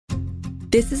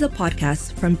This is a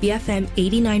podcast from BFM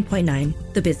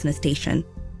 89.9, the business station.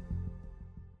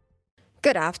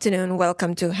 Good afternoon.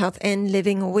 Welcome to Health and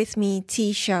Living with me,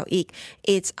 T. Xiao Ik.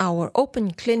 It's our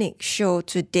open clinic show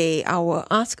today, our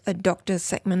Ask a Doctor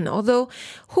segment. Although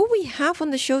who we have on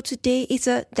the show today is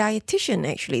a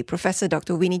dietitian, actually, Professor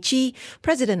Dr. Winnie Chee,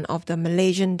 President of the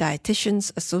Malaysian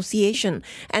Dietitians Association.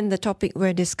 And the topic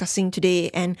we're discussing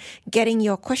today and getting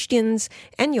your questions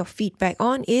and your feedback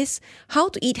on is how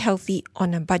to eat healthy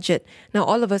on a budget. Now,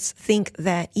 all of us think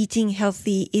that eating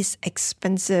healthy is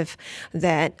expensive,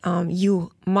 that you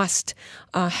must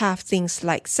have things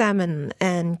like salmon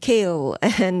and kale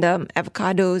and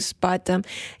avocados, but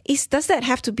does that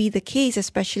have to be the case,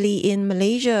 especially in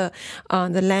Malaysia,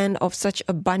 the land of such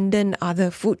abundant other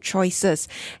food choices?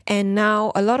 And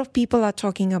now a lot of people are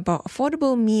talking about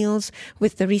affordable meals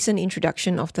with the recent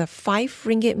introduction of the 5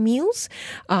 ringgit meals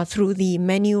through the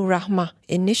Menu Rahmah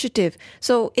initiative.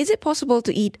 So is it possible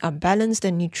to eat a balanced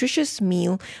and nutritious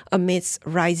meal amidst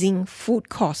rising food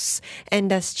costs? And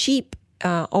does cheap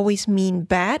always mean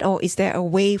bad, or is there a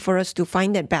way for us to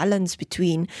find that balance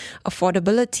between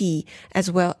affordability as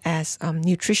well as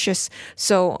nutritious?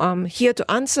 So here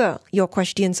to answer your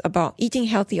questions about eating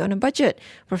healthy on a budget,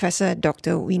 Professor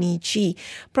Dr. Winnie Chee.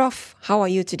 Prof, how are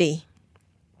you today?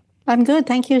 I'm good.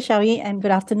 Thank you, Xiao Ik, and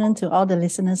good afternoon to all the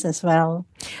listeners as well.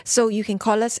 So you can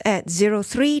call us at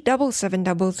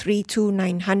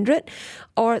 03-7733-2900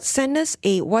 or send us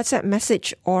a WhatsApp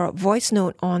message or voice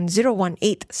note on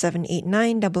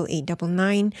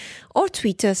 018-789-8899 or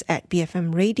tweet us at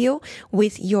BFM Radio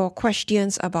with your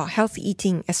questions about healthy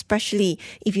eating, especially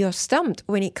if you're stumped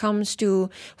when it comes to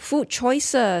food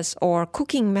choices or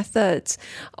cooking methods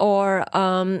or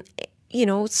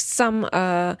some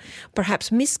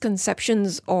perhaps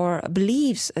misconceptions or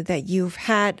beliefs that you've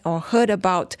had or heard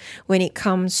about when it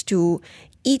comes to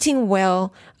eating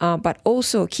well, but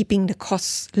also keeping the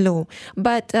costs low.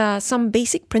 But some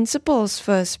basic principles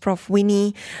first, Prof.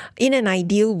 Winnie, in an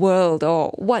ideal world,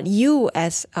 or what you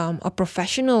as a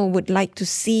professional would like to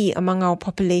see among our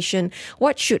population,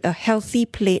 what should a healthy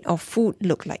plate of food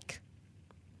look like?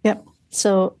 Yep.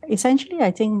 So essentially,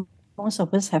 I think most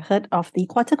of us have heard of the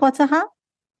quarter half,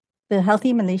 the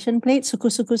healthy Malaysian plate,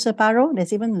 suku-suku separuh.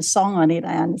 There's even a song on it,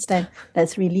 I understand,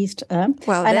 that's released. Well,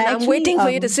 then I'm waiting for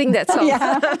you to sing that song.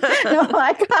 Yeah. No,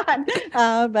 I can't.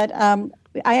 But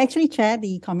I actually chair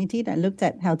the committee that looked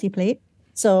at healthy plate.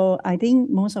 So I think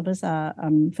most of us are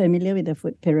familiar with the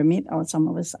food pyramid, or some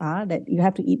of us are, that you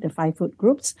have to eat the 5 food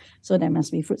groups. So there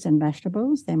must be fruits and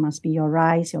vegetables. There must be your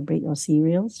rice, your bread, your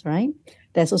cereals, right?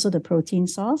 There's also the protein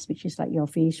source, which is like your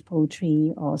fish,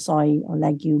 poultry, or soy, or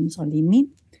legumes, or lean meat.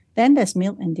 Then there's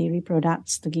milk and dairy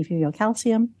products to give you your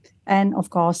calcium. And of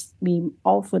course,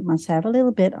 all food must have a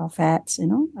little bit of fats,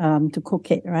 to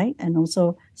cook it, right? And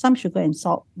also some sugar and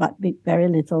salt, but very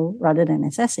little rather than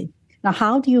excessive. Now,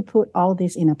 how do you put all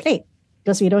this in a plate?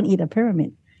 Because we don't eat a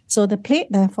pyramid. So the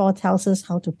plate, therefore, tells us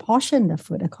how to portion the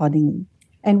food accordingly.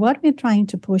 And what we're trying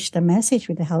to push the message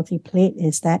with the healthy plate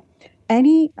is that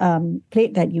any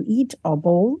plate that you eat or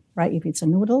bowl, right, if it's a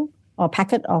noodle or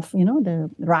packet of,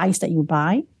 the rice that you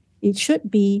buy, it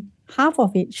should be, half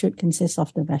of it should consist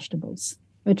of the vegetables.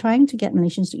 We're trying to get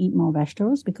Malaysians to eat more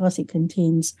vegetables because it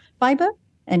contains fiber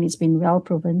and it's been well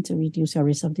proven to reduce your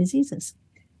risk of diseases.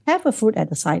 Have a fruit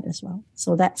at the side as well.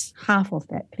 So that's half of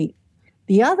that plate.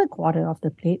 The other quarter of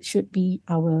the plate should be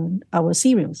our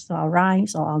cereals, so our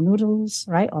rice or our noodles,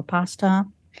 right, or pasta.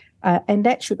 And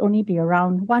that should only be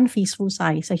around 1 fistful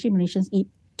size. Actually, Malaysians eat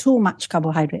too much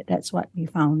carbohydrate. That's what we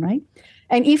found, right?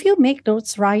 And if you make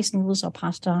those rice, noodles, or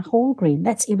pasta whole grain,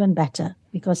 that's even better,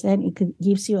 because then it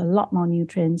gives you a lot more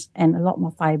nutrients and a lot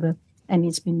more fiber. And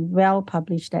it's been well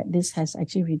published that this has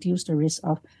actually reduced the risk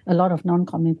of a lot of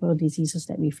non-communicable diseases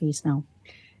that we face now.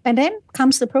 And then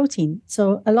comes the protein.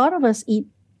 So a lot of us eat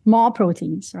more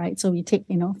proteins, right? So we take,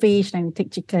 fish, then we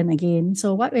take chicken again.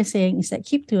 So what we're saying is that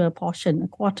keep to a portion, a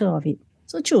quarter of it.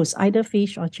 So choose either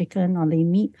fish or chicken or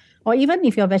lean meat. Or even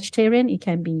if you're vegetarian, it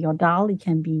can be your dal, it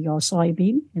can be your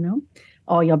soybean,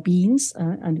 or your beans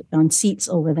on seeds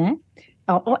over there,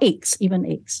 or eggs, even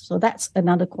eggs. So that's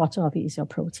another quarter of it is your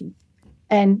protein.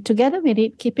 And together with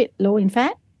it, keep it low in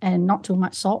fat and not too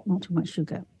much salt, not too much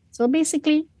sugar. So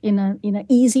basically, in an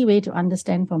easy way to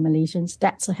understand for Malaysians,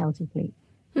 that's a healthy plate.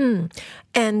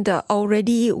 And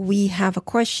already we have a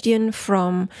question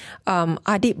from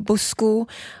Adip Busku.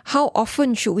 How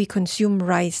often should we consume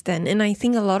rice then? And I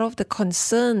think a lot of the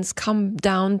concerns come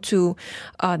down to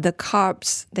the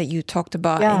carbs that you talked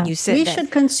about. Yeah, and you said we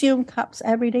should consume carbs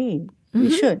every day.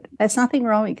 We should. There's nothing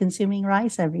wrong with consuming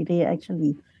rice every day,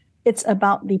 actually. It's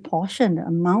about the portion, the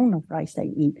amount of rice that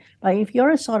you eat. But if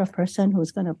you're a sort of person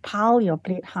who's going to pile your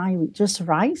plate high with just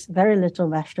rice, very little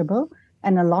vegetable,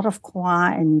 and a lot of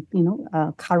kwa and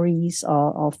curries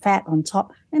or fat on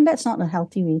top, then that's not a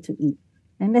healthy way to eat.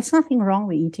 And there's nothing wrong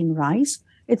with eating rice.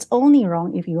 It's only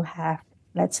wrong if you have,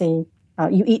 let's say,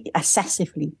 you eat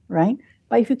excessively, right?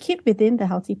 But if you keep within the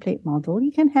healthy plate model,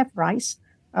 you can have rice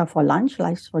for lunch,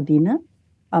 rice for dinner.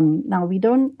 Now we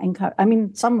don't encourage. I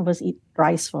mean, some of us eat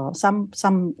rice for some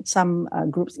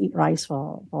groups eat rice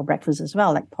for breakfast as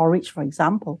well, like porridge, for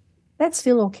example. That's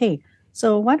still okay.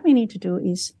 So what we need to do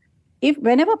is, if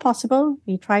whenever possible,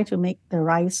 we try to make the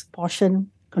rice portion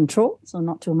control, so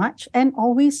not too much, and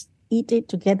always eat it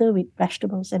together with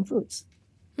vegetables and fruits.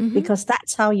 Mm-hmm. Because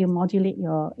that's how you modulate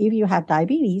if you have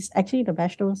diabetes, actually the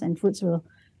vegetables and fruits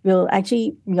will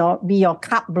actually be your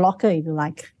carb blocker, if you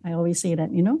like. I always say that,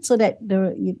 so that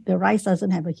the rice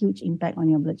doesn't have a huge impact on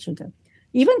your blood sugar.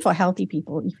 Even for healthy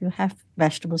people, if you have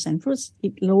vegetables and fruits,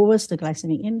 it lowers the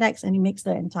glycemic index and it makes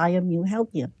the entire meal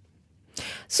healthier.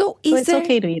 So it's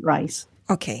okay to eat rice.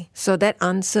 Okay, so that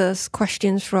answers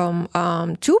questions from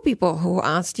two people who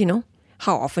asked,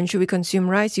 how often should we consume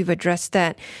rice? You've addressed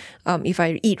that. If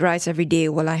I eat rice every day,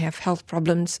 will I have health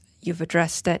problems? You've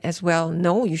addressed that as well.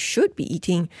 No, you should be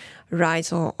eating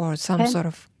rice or some sort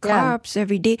of carbs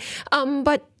every day.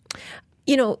 But,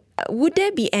 would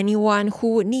there be anyone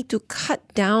who would need to cut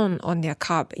down on their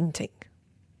carb intake?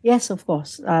 Yes, of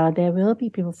course. There will be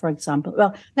people, for example.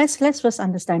 Well, let's first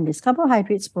understand this.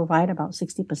 Carbohydrates provide about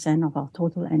 60% of our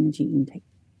total energy intake,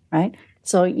 right?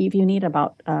 So if you need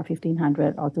about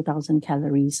 1,500 or 2,000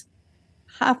 calories,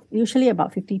 usually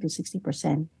about 50 to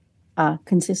 60%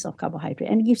 consists of carbohydrate.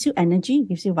 And it gives you energy,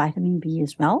 gives you vitamin B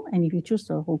as well. And if you choose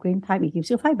the whole grain type, it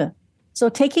gives you fiber. So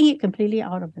taking it completely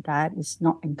out of the diet is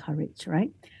not encouraged,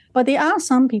 right? But there are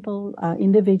some people,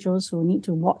 individuals who need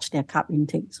to watch their carb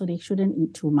intake, so they shouldn't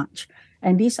eat too much.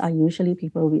 And these are usually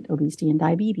people with obesity and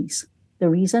diabetes. The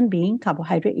reason being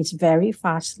carbohydrate is very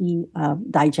fastly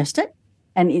digested,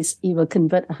 and it will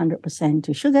convert 100%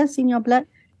 to sugars in your blood.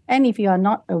 And if you are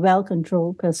not a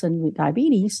well-controlled person with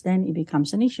diabetes, then it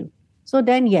becomes an issue. So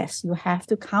then, yes, you have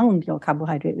to count your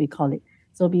carbohydrate, we call it.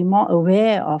 So be more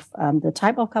aware of the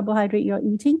type of carbohydrate you're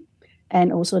eating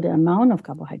and also the amount of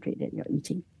carbohydrate that you're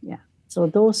eating. Yeah. So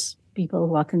those people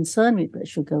who are concerned with blood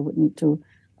sugar would need to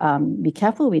be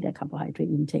careful with their carbohydrate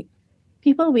intake.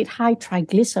 People with high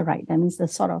triglyceride, that means the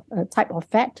sort of type of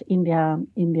fat in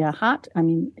their heart,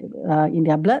 in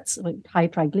their bloods with high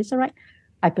triglyceride,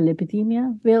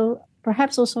 hyperlipidemia, will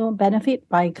perhaps also benefit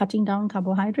by cutting down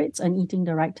carbohydrates and eating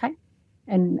the right type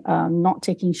and not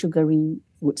taking sugary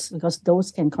foods, because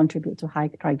those can contribute to high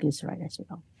triglyceride as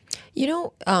well.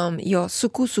 Your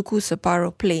suku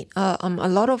separuh plate, a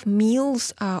lot of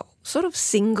meals are sort of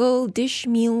single dish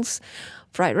meals,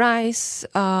 fried rice,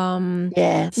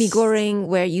 yes, mee goreng,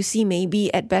 where you see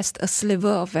maybe at best a sliver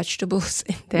of vegetables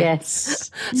in there.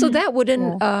 Yes. So that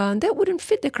wouldn't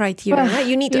fit the criteria, right?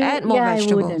 You need to add more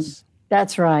vegetables. It wouldn't.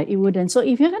 That's right. It wouldn't. So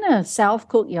if you're going to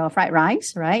self-cook your fried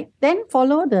rice, right, then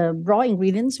follow the raw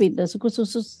ingredients with the suku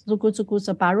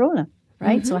separuh,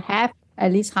 right? Mm-hmm. So have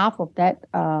at least half of that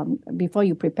before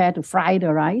you prepare to fry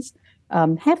the rice.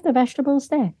 Have the vegetables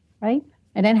there, right?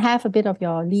 And then have a bit of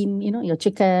your lean, your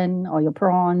chicken or your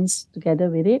prawns together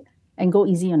with it, and go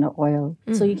easy on the oil.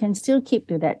 Mm. So you can still keep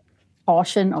to that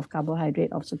portion of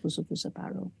carbohydrate of suku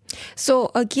separuh.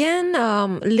 So again,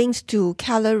 links to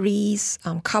calories,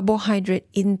 carbohydrate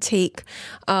intake.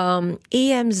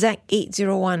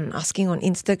 AMZac801 asking on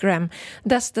Instagram,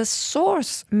 does the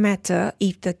source matter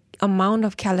if the amount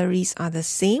of calories are the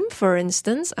same? For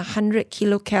instance, 100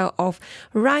 kilocal of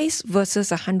rice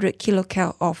versus 100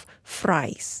 kilocal of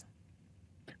fries.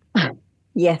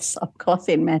 Yes, of course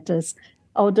it matters.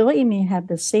 Although it may have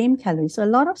the same calories. So a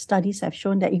lot of studies have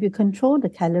shown that if you control the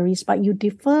calories, but you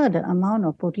defer the amount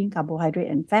of protein, carbohydrate,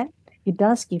 and fat, it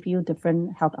does give you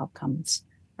different health outcomes,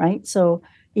 right? So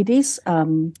it is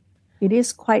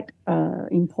quite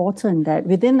important that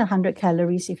within the 100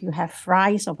 calories, if you have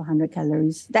fries of 100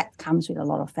 calories, that comes with a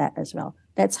lot of fat as well.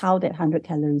 That's how that 100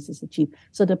 calories is achieved.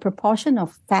 So the proportion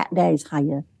of fat there is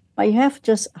higher. But you have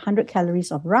just 100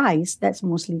 calories of rice, that's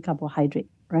mostly carbohydrate,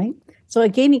 right? So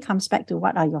again, it comes back to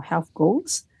what are your health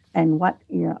goals and what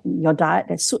your diet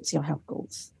that suits your health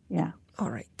goals. Yeah. All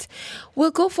right.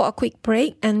 We'll go for a quick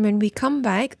break, and when we come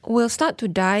back, we'll start to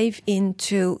dive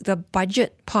into the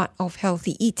budget part of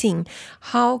healthy eating.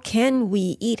 How can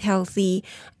we eat healthy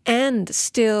and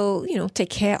still, take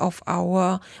care of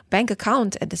our bank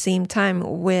account at the same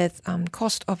time with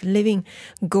cost of living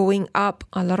going up.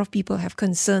 A lot of people have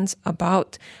concerns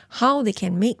about how they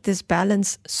can make this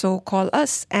balance. So call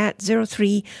us at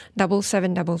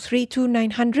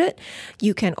 03-7733-2900.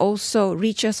 You can also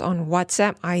reach us on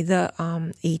WhatsApp, either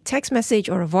a text message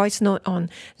or a voice note on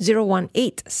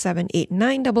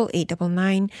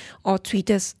 018-789-8899, or tweet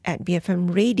us at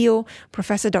BFM Radio.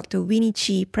 Professor Dr. Winnie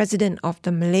Chee, President of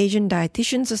the Malaysian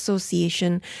Dietitians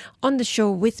Association, on the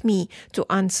show with me to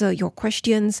answer your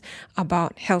questions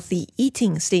about healthy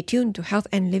eating. Stay tuned to Health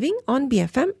and Living on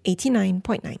BFM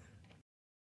 89.9.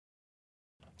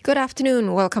 Good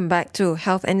afternoon. Welcome back to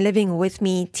Health and Living with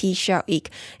me, T. Xiao Ik.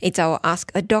 It's our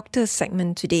Ask a Doctor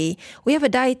segment today. We have a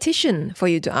dietitian for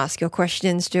you to ask your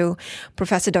questions to.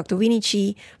 Professor Dr. Winnie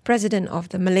Chee, President of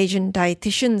the Malaysian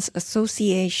Dietitians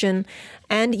Association.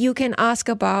 And you can ask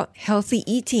about healthy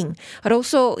eating. But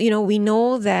also, we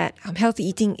know that healthy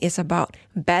eating is about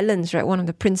balance, right? One of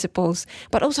the principles.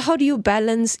 But also, how do you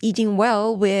balance eating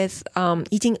well with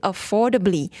eating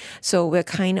affordably? So we're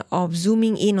kind of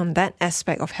zooming in on that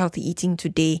aspect of healthy eating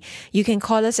today. You can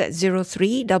call us at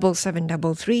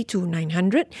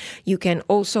 03-7733-2900. You can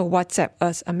also WhatsApp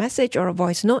us a message or a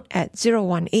voice note at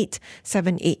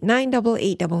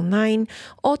 018-789-8899,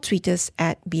 or tweet us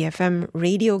at BFM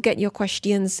Radio. Get your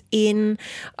questions in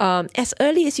as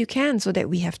early as you can so that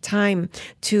we have time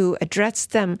to address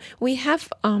them. We have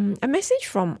a message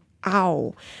from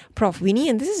Ow, Prof. Winnie,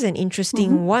 and this is an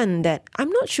interesting one that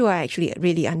I'm not sure I actually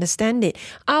really understand it.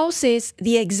 Ow says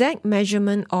the exact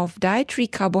measurement of dietary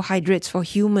carbohydrates for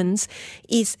humans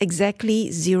is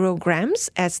exactly 0 grams,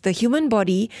 as the human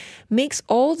body makes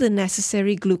all the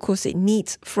necessary glucose it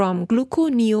needs from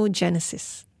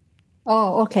gluconeogenesis.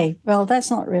 Oh, okay. Well, that's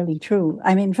not really true.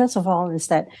 I mean, first of all, is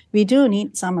that we do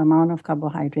need some amount of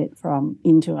carbohydrate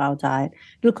into our diet.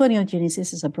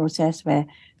 Gluconeogenesis is a process where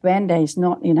when there is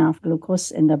not enough glucose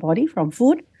in the body from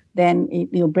food, then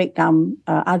it will break down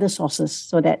other sources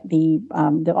so that the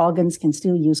organs can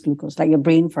still use glucose, like your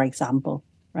brain, for example,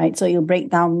 right? So you'll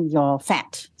break down your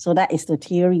fat. So that is the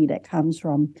theory that comes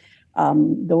from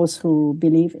those who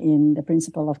believe in the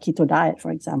principle of keto diet, for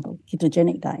example,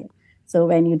 ketogenic diet. So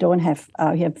when you don't have,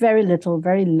 you have very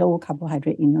low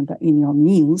carbohydrate in your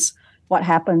meals, what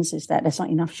happens is that there's not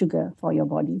enough sugar for your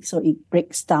body. So it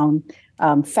breaks down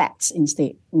fats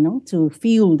instead, to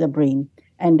fuel the brain.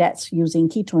 And that's using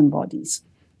ketone bodies.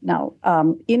 Now,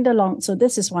 so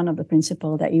this is one of the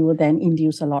principles that you will then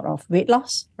induce a lot of weight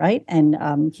loss, right? And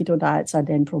keto diets are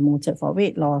then promoted for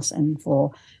weight loss and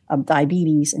for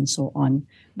diabetes and so on.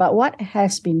 But what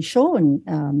has been shown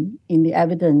in the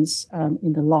evidence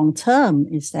in the long term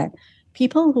is that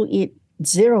people who eat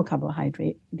 0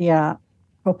 carbohydrate, their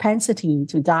propensity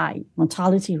to die,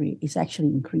 mortality rate is actually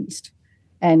increased.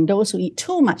 And those who eat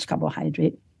too much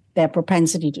carbohydrate, their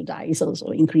propensity to die is also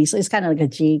increased. So it's kind of like a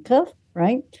J curve,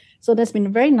 right? So there's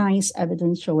been very nice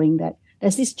evidence showing that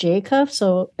there's this J curve.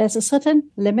 So there's a certain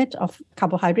limit of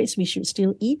carbohydrates we should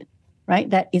still eat, right?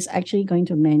 That is actually going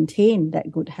to maintain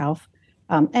that good health.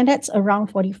 And that's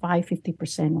around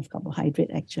 45-50% of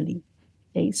carbohydrate actually.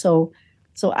 Okay, so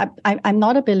I'm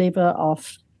not a believer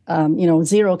of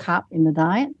 0 carb in the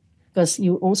diet, because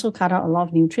you also cut out a lot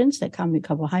of nutrients that come with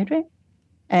carbohydrate.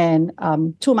 And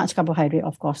too much carbohydrate,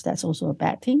 of course, that's also a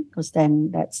bad thing, because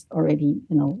then that's already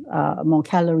more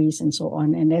calories and so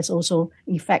on. And there's also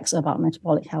effects about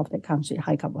metabolic health that comes with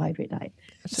high carbohydrate diet.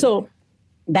 So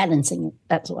balancing it,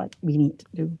 that's what we need to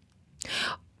do.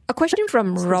 A question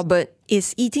from Robert: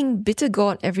 is eating bitter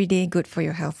gourd every day good for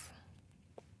your health?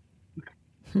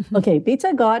 Okay,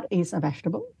 bitter gourd is a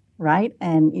vegetable, right?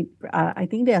 And I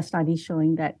think there are studies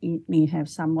showing that it may have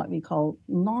some what we call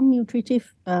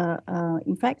non-nutritive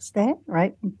effects there,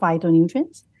 right?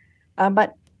 Phytonutrients.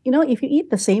 But if you eat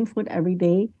the same food every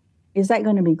day, is that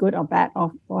going to be good or bad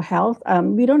for health?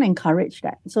 We don't encourage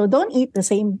that. So don't eat the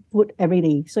same food every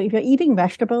day. So if you're eating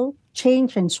vegetable,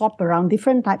 change and swap around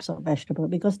different types of vegetable,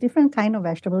 because different kind of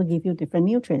vegetable give you different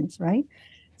nutrients, right?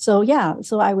 So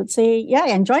I would say,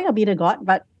 enjoy your bitter gourd,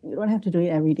 but you don't have to do it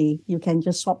every day. You can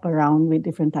just swap around with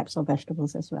different types of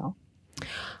vegetables as well.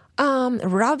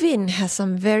 Ravin has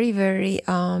some very, very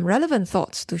relevant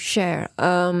thoughts to share.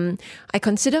 I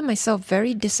consider myself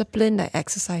very disciplined. I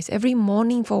exercise every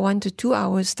morning for 1 to 2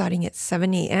 hours starting at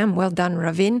 7 a.m. Well done,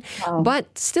 Ravin. Wow.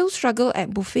 But still struggle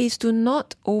at buffets to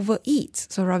not overeat.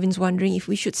 So Ravin's wondering if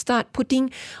we should start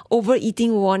putting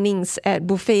overeating warnings at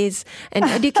buffets and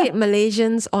educate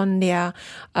Malaysians on their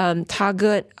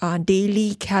target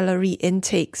daily calorie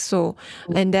intake. So,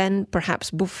 and then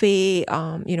perhaps buffet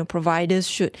providers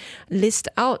should list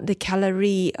out the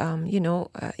calorie,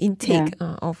 intake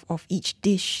of each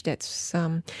dish that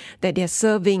they're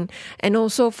serving, and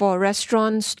also for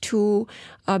restaurants to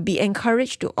be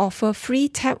encouraged to offer free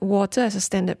tap water as a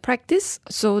standard practice,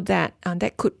 so that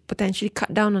that could potentially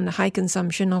cut down on the high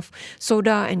consumption of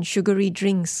soda and sugary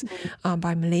drinks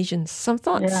by Malaysians. Some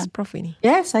thoughts, Prof. Winnie?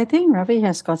 Yes, I think Ravi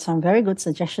has got some very good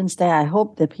suggestions there. I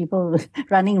hope the people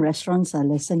running restaurants are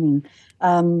listening.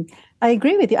 I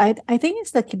agree with you. I think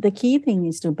it's the key thing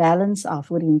is to balance our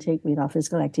food intake with our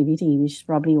physical activity, which is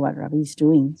probably what Ravi is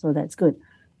doing. So that's good.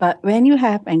 But when you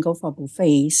have and go for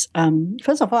buffets,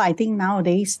 first of all, I think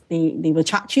nowadays they will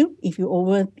charge you if you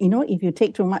if you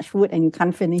take too much food and you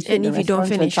can't finish it. And if you don't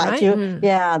finish, right? You.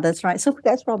 Yeah, that's right. So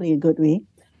that's probably a good way.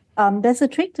 There's a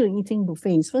trick to eating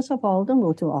buffets. First of all, don't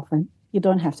go too often. You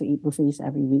don't have to eat buffets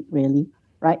every week, really,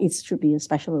 right? It should be a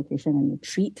special occasion and a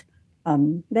treat.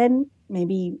 Then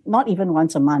maybe not even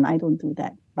once a month. I don't do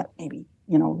that, but maybe,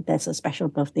 there's a special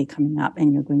birthday coming up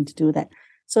and you're going to do that.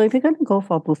 So if you're going to go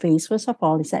for buffets, first of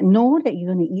all, is that know that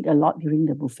you're going to eat a lot during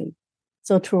the buffet.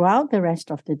 So throughout the rest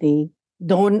of the day,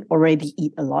 don't already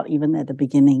eat a lot, even at the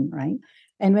beginning, right?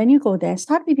 And when you go there,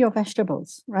 start with your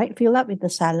vegetables, right? Fill up with the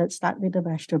salad, start with the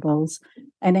vegetables,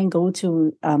 and then go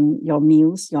to your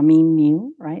meals, your main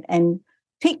meal, right? And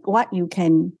pick what you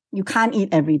can't eat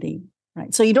every day,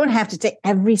 right? So you don't have to take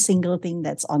every single thing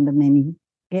that's on the menu.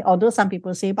 Okay? Although some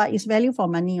people say, but it's value for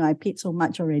money, I paid so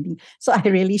much already, so I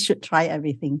really should try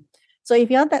everything. So if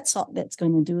you're that sort that's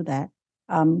going to do that,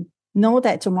 know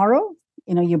that tomorrow,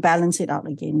 you balance it out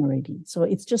again already. So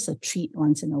it's just a treat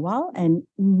once in a while. And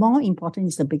more important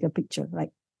is the bigger picture,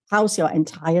 like how's your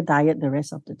entire diet the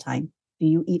rest of the time? Do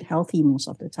you eat healthy most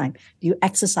of the time? Do you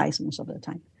exercise most of the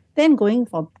time? Then going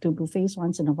to buffets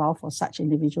once in a while for such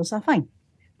individuals are fine.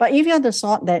 But if you're the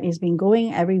sort that is been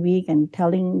going every week and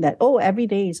telling that, every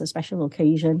day is a special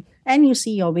occasion, and you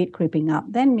see your weight creeping up,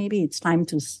 then maybe it's time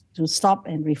to stop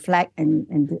and reflect and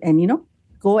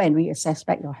go and reassess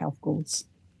back your health goals,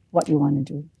 what you want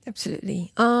to do.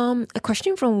 Absolutely. A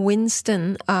question from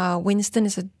Winston. Winston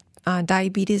is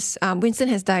Winston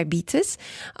has diabetes.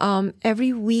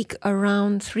 Every week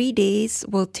around 3 days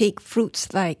will take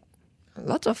fruits like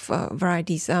lots of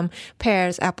varieties,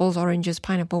 pears, apples, oranges,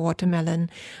 pineapple, watermelon,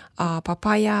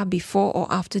 papaya before or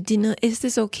after dinner. Is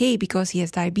this okay because he has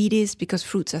diabetes, because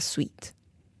fruits are sweet?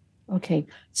 Okay,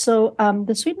 so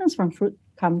the sweetness from fruit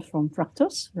comes from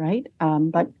fructose, right?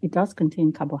 But it does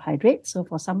contain carbohydrates. So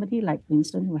for somebody like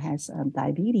Winston who has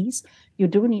diabetes, you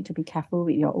do need to be careful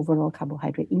with your overall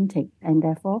carbohydrate intake, and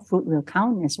therefore fruit will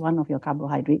count as one of your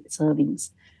carbohydrate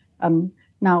servings.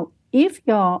 Now, if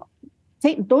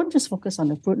don't just focus on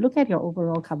the fruit. Look at your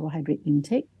overall carbohydrate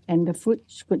intake, and the fruit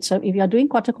could serve. If you're doing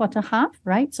quarter, half,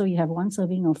 right? So you have one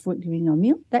serving of fruit during your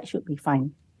meal, that should be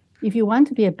fine. If you want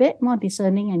to be a bit more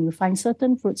discerning and you find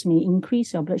certain fruits may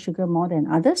increase your blood sugar more than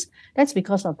others, that's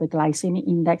because of the glycemic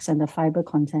index and the fiber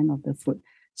content of the fruit.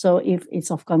 So if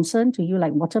it's of concern to you,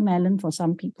 like watermelon for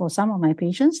some of my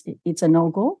patients, it's a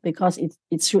no-go because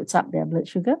it shoots up their blood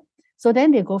sugar. So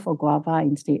then they go for guava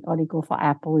instead, or they go for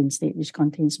apple instead, which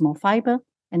contains more fiber,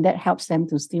 and that helps them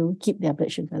to still keep their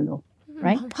blood sugar low,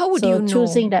 right? How would you know? So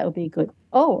choosing that would be good.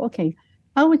 Oh, okay.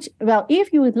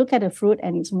 If you would look at a fruit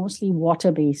and it's mostly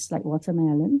water-based, like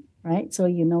watermelon, right? So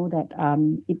you know that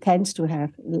it tends to have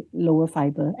lower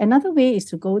fiber. Another way is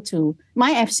to go to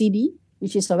MyFCD,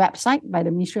 which is a website by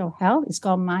the Ministry of Health. It's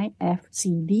called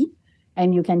MyFCD.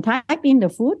 And you can type in the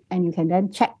food and you can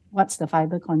then check what's the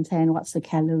fiber content, what's the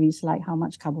calories like, how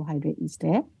much carbohydrate is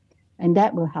there. And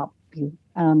that will help you.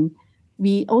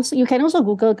 You can also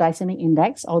Google glycemic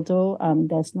index, although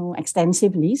there's no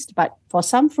extensive list. But for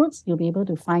some fruits, you'll be able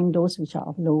to find those which are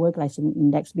of lower glycemic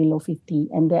index, below 50,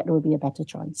 and that will be a better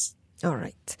choice. All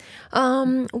right.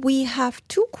 We have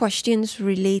two questions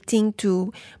relating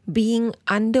to being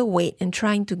underweight and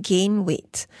trying to gain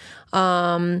weight.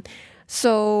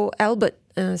 So Albert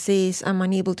says, I'm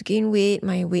unable to gain weight.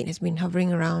 My weight has been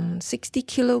hovering around 60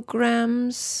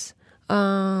 kilograms.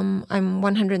 I'm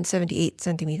 178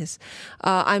 centimeters.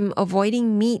 I'm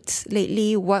avoiding meat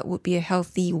lately. What would be a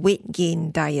healthy weight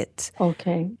gain diet?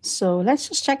 Okay, so let's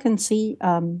just check and see.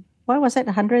 What was that?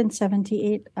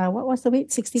 178. What was the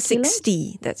weight? 60 kilos?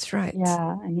 60, that's right.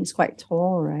 Yeah, and he's quite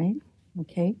tall, right?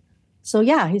 Okay. So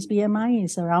yeah, his BMI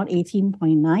is around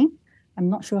 18.9. I'm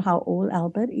not sure how old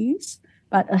Albert is,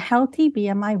 but a healthy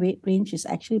BMI weight range is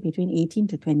actually between 18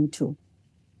 to 22.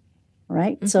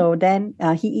 Right? Mm-hmm. So then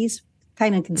he is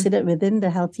kind of considered within the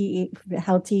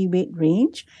healthy weight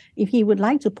range. If he would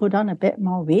like to put on a bit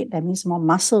more weight, that means more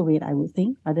muscle weight, I would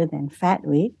think, rather than fat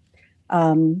weight.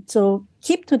 So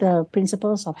keep to the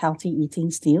principles of healthy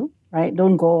eating still. right?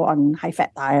 Don't go on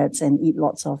high-fat diets and eat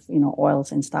lots of,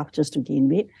 oils and stuff just to gain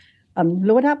weight.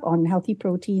 Load up on healthy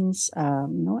proteins,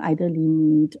 either lean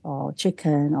meat or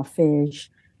chicken or fish,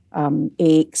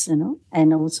 eggs, and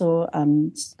also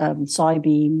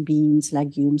soybean, beans,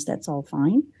 legumes, that's all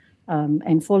fine.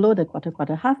 And follow the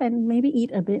quarter half and maybe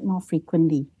eat a bit more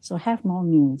frequently. So have more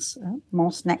meals,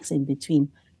 more snacks in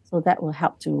between. So that will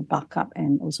help to bulk up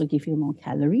and also give you more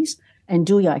calories, and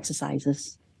do your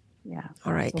exercises. Yeah.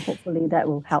 All right. So hopefully that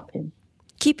will help him.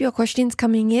 Keep your questions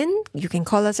coming in. You can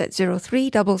call us at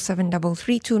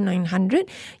 03-7733-2900.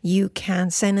 You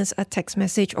can send us a text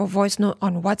message or voice note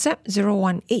on WhatsApp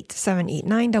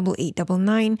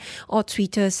 018-789-8899 or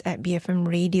tweet us at BFM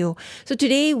Radio. So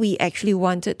today we actually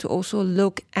wanted to also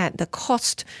look at the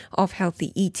cost of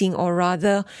healthy eating, or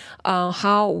rather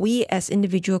how we as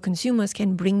individual consumers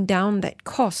can bring down that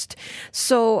cost.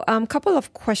 So a couple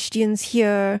of questions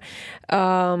here.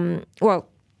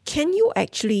 Can you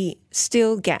actually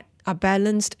still get a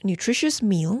balanced, nutritious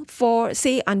meal for,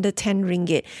 say, under 10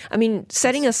 ringgit? I mean,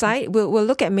 setting aside, we'll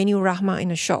look at Menu Rahmah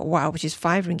in a short while, which is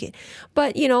 5 ringgit.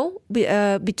 But,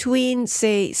 between,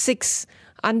 say, 6,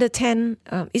 under 10,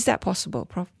 is that possible,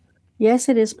 Prof? Yes,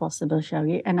 it is possible,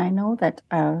 Xiao-Yik. And I know that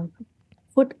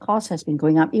food cost has been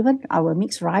going up. Even our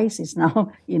mixed rice is now,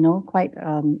 quite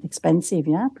expensive,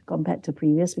 compared to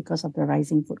previous because of the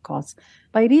rising food costs.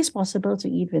 But it is possible to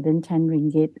eat within 10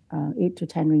 ringgit, 8 to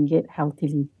 10 ringgit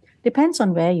healthily. Depends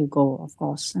on where you go, of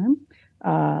course. So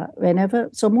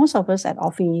most of us at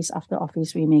office, after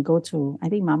office, we may go to, I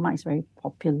think Mama is very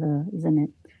popular, isn't it?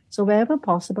 So wherever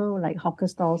possible, like hawker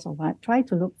stalls or what, try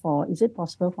to look for, is it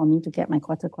possible for me to get my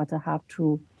quarter half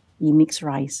through the mixed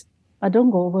rice? But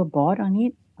don't go overboard on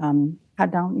it.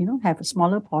 Cut down, have a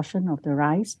smaller portion of the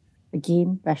rice,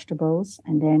 again, vegetables,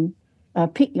 and then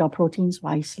pick your proteins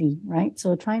wisely, right?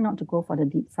 So try not to go for the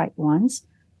deep fried ones.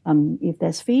 If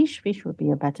there's fish would be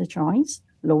a better choice,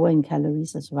 lower in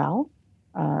calories as well.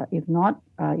 If not,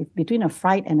 if between a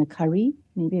fried and a curry,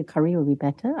 maybe a curry will be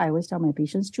better. I always tell my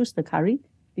patients, choose the curry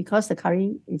because the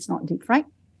curry is not deep fried,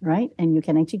 right? And you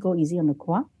can actually go easy on the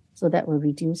kuah. So that will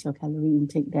reduce your calorie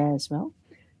intake there as well.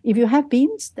 If you have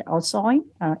beans or soy,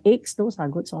 eggs, those are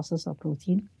good sources of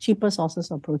protein, cheaper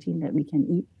sources of protein that we can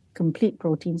eat, complete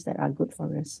proteins that are good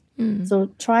for us.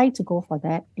 So try to go for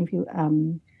that if you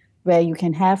where you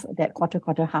can have that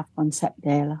quarter half concept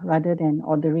there, rather than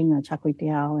ordering a char kway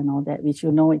teow and all that, which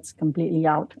it's completely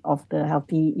out of the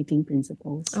healthy eating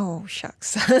principles. Oh,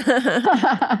 shucks.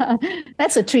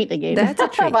 That's a treat again. That's a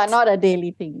treat. But not a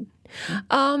daily thing.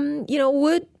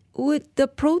 Would the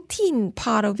protein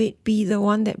part of it be the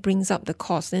one that brings up the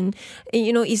cost? And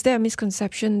is there a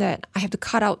misconception that I have to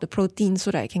cut out the protein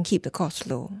so that I can keep the cost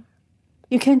low?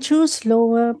 You can choose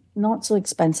lower, not so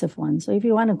expensive ones. So if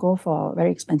you want to go for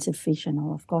very expensive fish and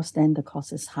all, of course, then the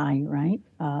cost is high, right?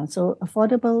 So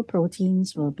affordable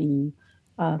proteins will be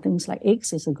things like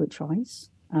eggs is a good choice.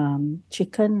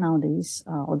 Chicken nowadays,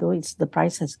 although the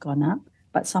price has gone up,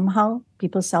 but somehow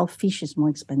people sell fish is more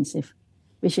expensive,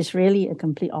 which is really a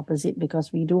complete opposite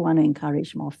because we do want to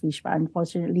encourage more fish. But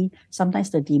unfortunately, sometimes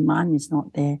the demand is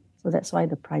not there. So that's why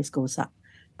the price goes up.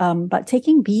 But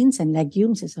taking beans and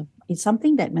legumes is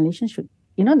something that Malaysians should,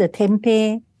 the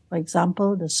tempeh, for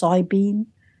example, the soybean,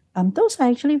 those are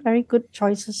actually very good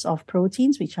choices of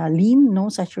proteins, which are lean, no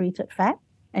saturated fat.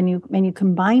 And when you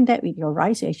combine that with your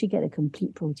rice, you actually get a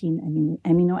complete protein,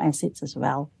 amino acids as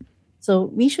well. So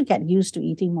we should get used to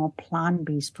eating more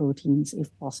plant-based proteins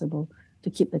if possible, to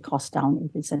keep the cost down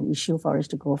if it's an issue for us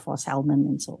to go for salmon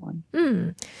and so on.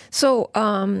 So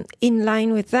in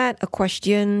line with that, a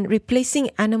question, replacing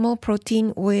animal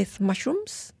protein with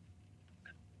mushrooms?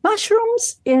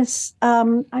 Mushrooms is,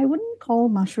 I wouldn't call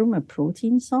mushroom a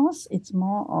protein source. It's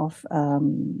more of,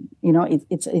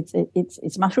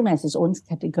 it's mushroom as its own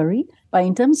category. But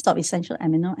in terms of essential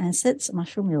amino acids,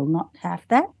 mushroom will not have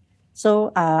that.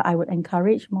 So I would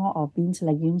encourage more of beans,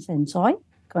 legumes, and soy.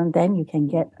 And then you can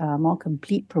get more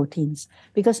complete proteins.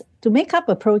 Because to make up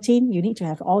a protein, you need to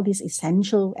have all these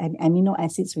essential and amino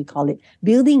acids, we call it,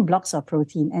 building blocks of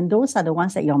protein. And those are the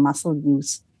ones that your muscle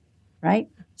use, right?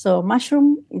 So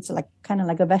mushroom, it's kind of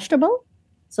like a vegetable.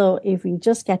 So if you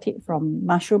just get it from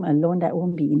mushroom alone, that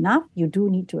won't be enough. You do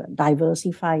need to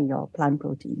diversify your plant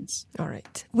proteins. All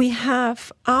right. We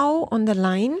have Ao on the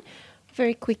line.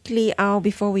 Very quickly, Ao,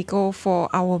 before we go for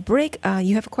our break,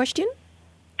 you have a question?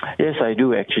 Yes, I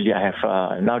do actually. I have,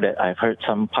 now that I've heard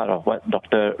some part of what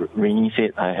Dr. Rainey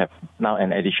said, I have now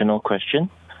an additional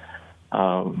question,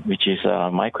 which is,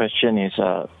 my question is,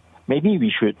 maybe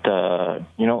we should,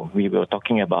 we were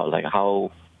talking about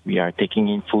how we are taking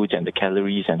in foods and the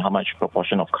calories and how much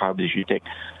proportion of carbs you should take.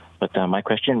 But my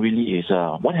question really is,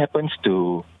 what happens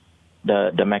to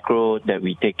the macro that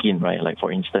we take in, right? Like,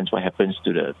 for instance, what happens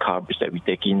to the carbs that we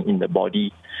take in the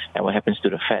body, and what happens to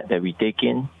the fat that we take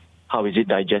in? How is it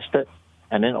digested?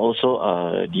 And then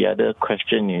also the other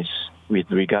question is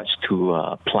with regards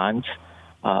to plants.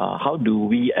 How do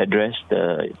we address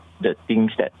the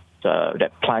things that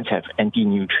plants have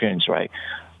anti-nutrients, right?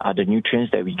 Are the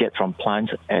nutrients that we get from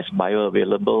plants as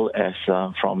bioavailable as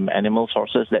from animal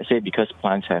sources? Let's say because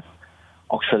plants have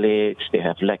oxalates, they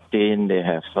have lectin, they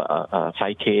have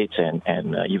phytates, and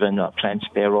even plant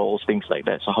sterols, things like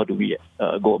that. So how do we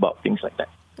go about things like that?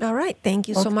 All right. Thank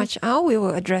you so much, Al. We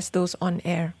will address those on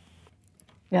air.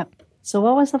 Yeah. So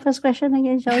what was the first question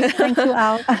again, Joey? Thank you,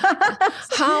 Al.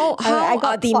 How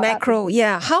are the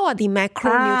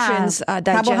macronutrients digested?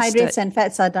 Carbohydrates and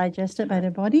fats are digested by the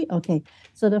body. Okay.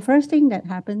 So the first thing that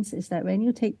happens is that when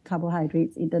you take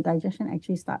carbohydrates, the digestion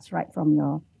actually starts right from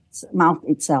your mouth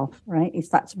itself, right? It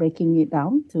starts breaking it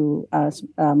down to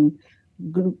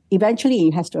eventually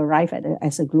it has to arrive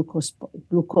as a glucose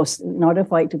in order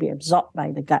for it to be absorbed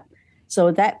by the gut.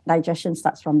 So that digestion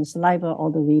starts from the saliva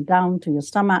all the way down to your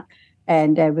stomach,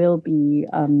 and there will be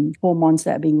hormones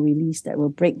that are being released that will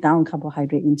break down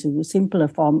carbohydrate into a simpler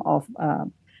form of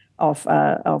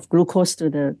glucose to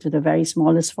the very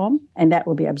smallest form, and that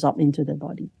will be absorbed into the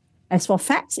body. As for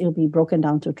fats, it will be broken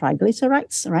down to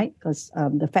triglycerides, right? Because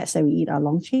the fats that we eat are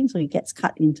long chain, so it gets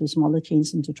cut into smaller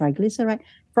chains into triglyceride.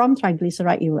 From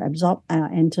triglyceride, it will absorb,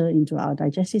 enter into our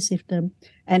digestive system,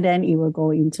 and then it will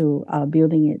go into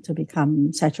building it to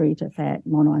become saturated fat,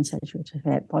 monounsaturated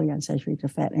fat, polyunsaturated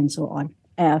fat, and so on.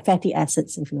 Fatty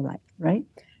acids, if you like, right?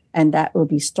 And that will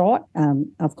be stored.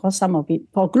 Of course, some of it,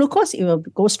 for glucose, it will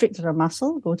go straight to the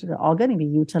muscle, go to the organ, and be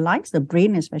utilized. The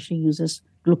brain especially uses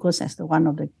glucose as one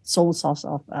of the sole source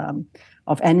of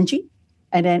energy.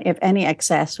 And then if any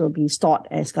excess will be stored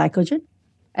as glycogen.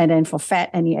 And then for fat,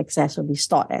 any excess will be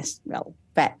stored as,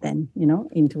 fat then,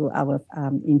 into our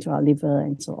liver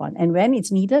and so on. And when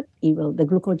it's needed, the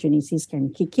glucogenesis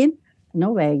can kick in,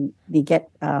 where they get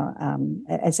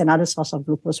as another source of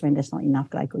glucose when there's not enough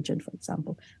glycogen, for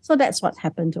example. So that's what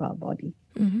happened to our body.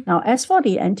 Mm-hmm. Now, as for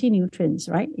the anti-nutrients,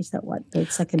 right? Is that what the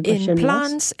second question was? In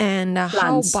plants, and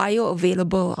how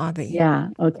bioavailable are they?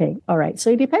 Yeah, okay. All right. So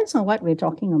it depends on what we're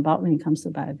talking about when it comes to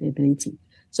bioavailability.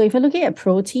 So if you're looking at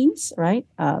proteins, right,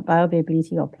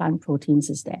 bioavailability of plant proteins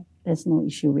is there. There's no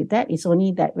issue with that. It's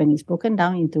only that when it's broken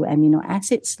down into amino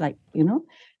acids, like,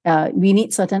 we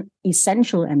need certain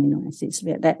essential amino acids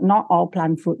that not all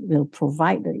plant food will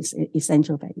provide the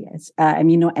essential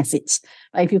amino acids.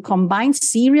 But if you combine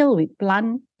cereal with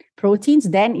plant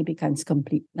proteins, then it becomes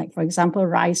complete. Like, for example,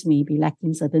 rice may be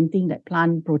lacking certain things that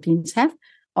plant proteins have,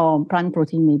 or plant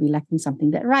protein may be lacking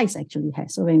something that rice actually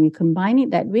has. So when we combine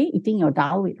it that way, eating your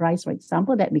dal with rice, for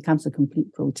example, that becomes a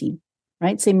complete protein,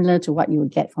 right? Similar to what you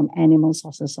would get from animal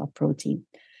sources of protein.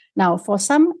 Now, for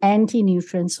some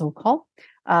anti-nutrients, so-called,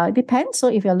 depends. So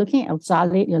if you're looking at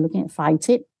oxalate, you're looking at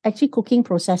phytate, actually cooking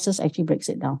processes actually breaks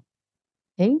it down.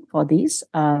 Okay, for these.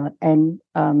 And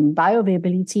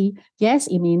bioavailability, yes,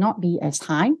 it may not be as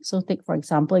high. So take, for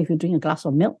example, if you drink a glass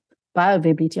of milk,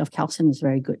 bioavailability of calcium is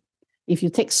very good. If you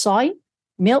take soy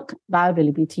milk,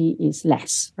 bioavailability is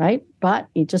less, right? But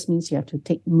it just means you have to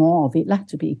take more of it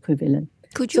to be equivalent.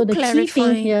 Could you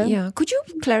clarify? Could you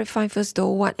clarify first,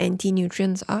 though, what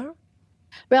anti-nutrients are?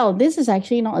 Well, this is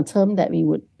actually not a term that we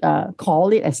would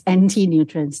call it as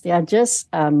anti-nutrients. They are just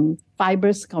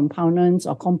fibrous components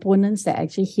or components that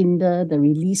actually hinder the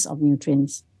release of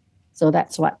nutrients. So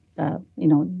that's what,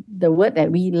 the word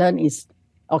that we learn is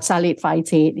oxalate,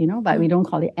 phytate, but we don't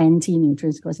call it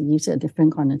anti-nutrients because it gives it a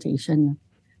different connotation.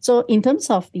 So in terms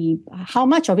of how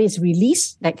much of it is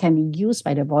released that can be used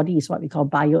by the body is what we call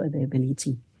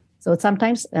bioavailability. So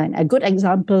sometimes a good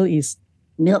example is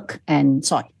milk and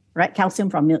soy, right?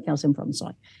 Calcium from milk, calcium from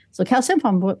soy. So calcium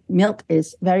from milk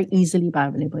is very easily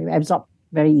bioavailable. It absorbs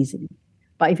very easily.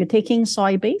 But if you're taking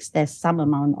soy-based, there's some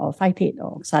amount of phytate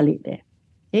or oxalate there.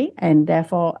 Okay, and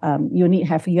therefore you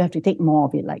have to take more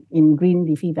of it. Like in green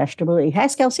leafy vegetable, it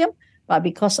has calcium, but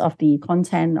because of the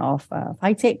content of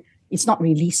phytate, it's not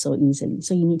released so easily.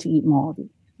 So you need to eat more of it.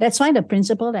 That's why the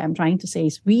principle that I'm trying to say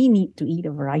is we need to eat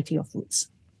a variety of foods.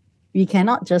 We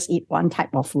cannot just eat one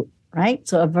type of food, right?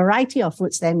 So a variety of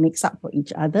foods then makes up for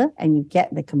each other, and you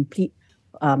get the complete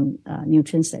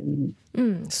nutrients that we need.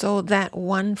 So that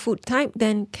one food type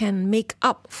then can make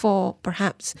up for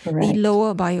perhaps the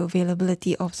lower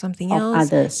bioavailability of something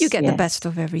else. Others, you get the best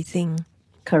of everything.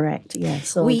 Correct, yes.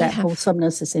 So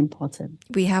wholesomeness is important.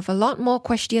 We have a lot more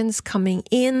questions coming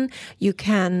in. You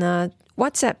can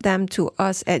WhatsApp them to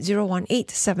us at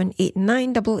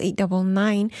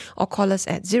 018-789-8899 or call us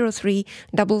at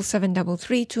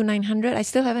 03-7733-2900. I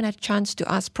still haven't had a chance to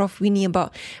ask Prof. Winnie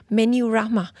about Menu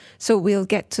Rahmah, so we'll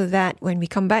get to that when we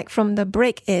come back from the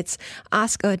break. It's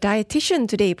Ask a Dietitian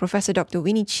today. Professor Dr.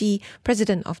 Winnie Chee,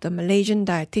 President of the Malaysian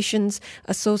Dietitians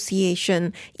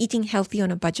Association, eating healthy on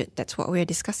a budget. That's what we're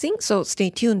discussing. So stay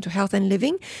tuned to Health and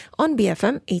Living on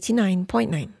BFM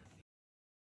 89.9.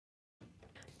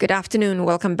 Good afternoon.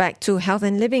 Welcome back to Health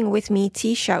and Living with me,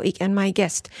 T. Shao Ik, and my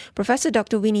guest, Professor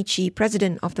Dr. Winnie Chee,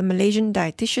 President of the Malaysian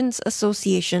Dietitians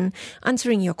Association,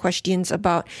 answering your questions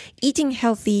about eating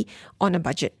healthy on a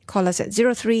budget. Call us at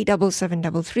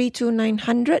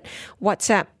 03-7733-2900,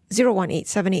 WhatsApp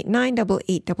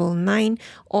 018-789-8899,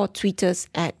 or tweet us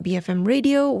at BFM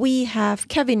Radio. We have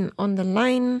Kevin on the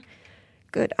line.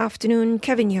 Good afternoon.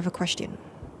 Kevin, you have a question.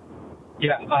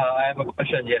 Yeah, I have a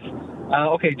question, yes.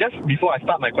 Okay, just before I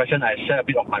start my question, I share a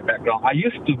bit of my background. I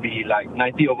used to be like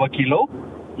 90 over kilo.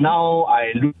 Now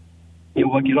I lose 60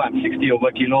 over kilo. I'm 60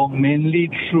 over kilo, mainly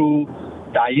through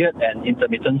diet and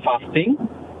intermittent fasting.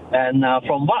 And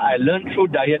from what I learned through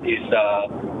diet is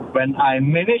when I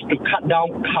managed to cut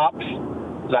down carbs,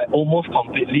 like almost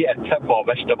completely except for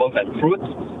vegetables and fruits,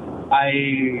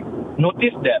 I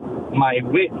noticed that my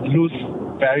weight lose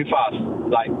very fast,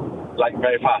 like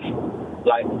very fast.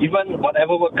 Like even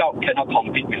whatever workout cannot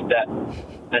compete with that.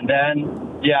 And then,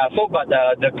 but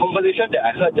the conversation that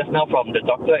I heard just now from the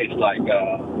doctor is like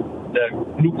the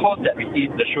glucose that we eat,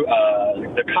 the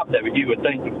carb that we eat will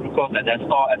turn into glucose and then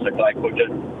store as a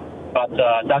glycogen. But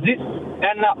does it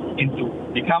end up if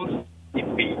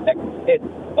we eat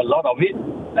a lot of it,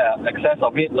 excess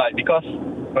of it? Like, because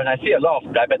when I see a lot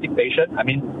of diabetic patients, I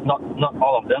mean, not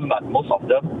all of them, but most of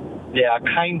them, they are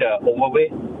kind of overweight.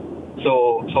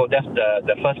 So that's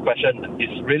the first question.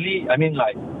 Is really, I mean,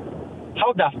 like,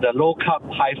 how does the low carb,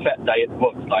 high fat diet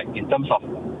work, like in terms of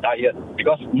diet?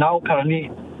 Because now currently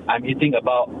I'm eating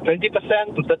about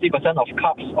 20% to 30% of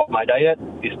carbs of my diet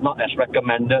is not as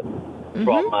recommended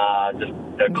from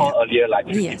the call earlier, like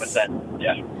 50%.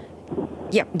 Yes.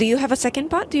 Yeah. Do you have a second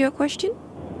part to your question?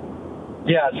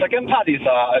 Yeah, second part is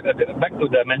back to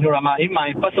the Menu Rahmah. In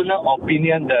my personal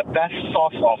opinion, the best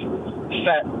source of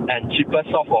fat and cheapest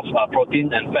source of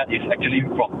protein and fat is actually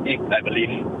from egg, I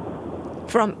believe.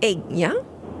 From egg, yeah?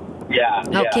 Yeah.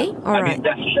 Okay, all right. I mean,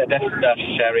 that's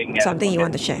sharing. Yeah. Something you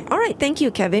want to share. All right, thank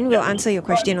you, Kevin. We'll answer your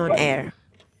question on air.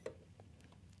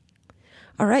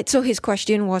 All right, so his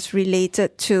question was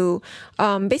related to,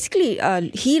 basically,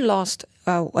 he lost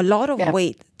a lot of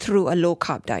weight through a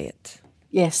low-carb diet.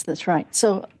 Yes, that's right.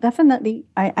 So definitely,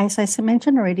 as I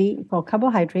mentioned already, for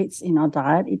carbohydrates in our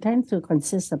diet, it tends to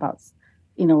consist about,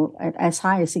 as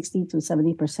high as 60 to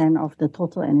 70% of the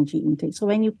total energy intake. So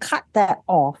when you cut that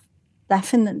off,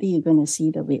 definitely you're going to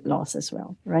see the weight loss as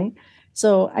well, right?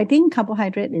 So I think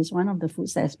carbohydrate is one of the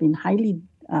foods that has been highly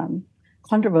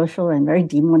controversial and very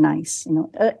demonized.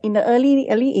 In the early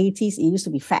 80s, it used to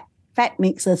be fat. Fat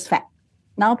makes us fat.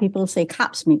 Now people say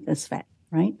carbs make us fat,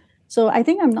 right? So I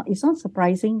think it's not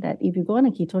surprising that if you go on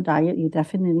a keto diet, you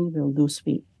definitely will lose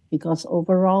weight because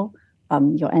overall,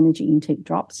 your energy intake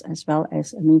drops as well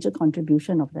as a major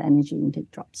contribution of the energy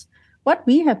intake drops. What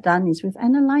we have done is we've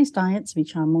analyzed diets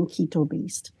which are more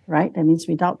keto-based, right? That means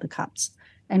without the carbs.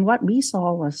 And what we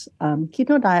saw was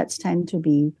keto diets tend to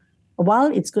be,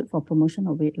 while it's good for promotion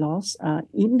of weight loss,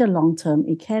 in the long term,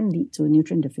 it can lead to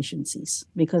nutrient deficiencies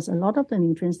because a lot of the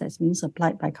nutrients that's being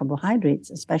supplied by carbohydrates,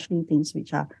 especially things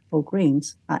which are whole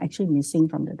grains, are actually missing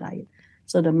from the diet.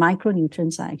 So the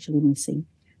micronutrients are actually missing.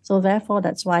 So therefore,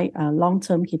 that's why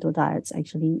long-term keto diets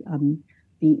actually,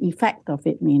 the effect of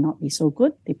it may not be so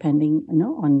good depending,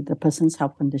 on the person's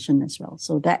health condition as well.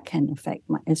 So that can affect,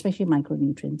 especially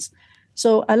micronutrients.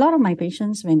 So a lot of my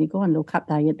patients, when they go on low-carb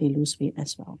diet, they lose weight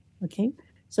as well, okay?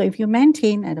 So if you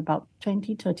maintain at about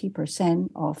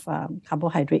 20-30% of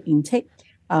carbohydrate intake,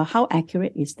 how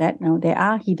accurate is that? Now, there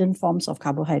are hidden forms of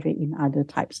carbohydrate in other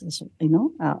types,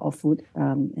 of food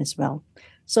as well.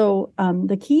 So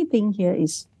the key thing here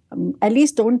is at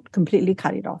least don't completely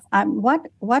cut it off.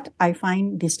 What I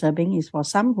find disturbing is for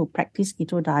some who practice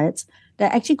keto diets, they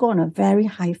actually go on a very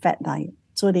high-fat diet.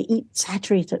 So they eat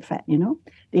saturated fat,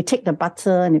 They take the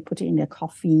butter and they put it in their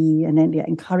coffee, and then they're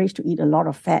encouraged to eat a lot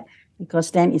of fat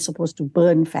because then it's supposed to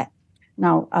burn fat.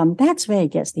 Now, that's where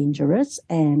it gets dangerous,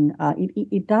 and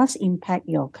it does impact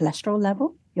your cholesterol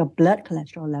level, your blood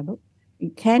cholesterol level.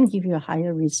 It can give you a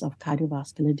higher risk of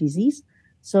cardiovascular disease.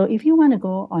 So if you want to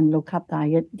go on low-carb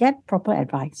diet, get proper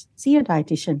advice. See a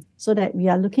dietitian so that we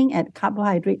are looking at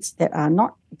carbohydrates that are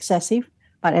not excessive,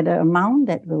 but at an amount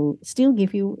that will still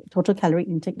give you total caloric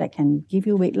intake that can give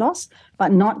you weight loss,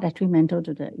 but not detrimental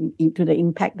to the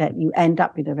impact that you end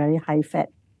up with a very high-fat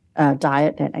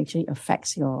diet that actually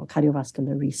affects your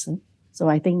cardiovascular risk. So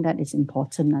I think that is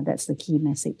important. That's the key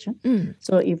message.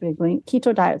 So if we're going,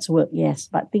 keto diets work, yes,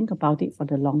 but think about it for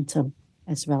the long term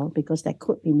as well, because there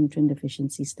could be nutrient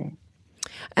deficiencies there.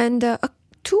 And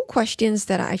two questions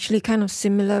that are actually kind of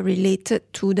similar, related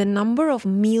to the number of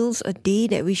meals a day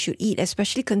that we should eat,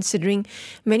 especially considering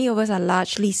many of us are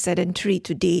largely sedentary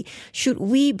today. Should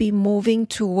we be moving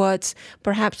towards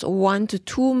perhaps 1 to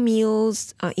 2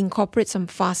 meals, incorporate some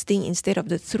fasting instead of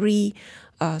the 3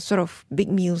 sort of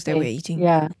big meals that we're eating?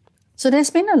 Yeah. So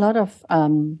there's been a lot of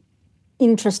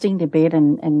interesting debate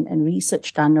and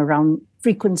research done around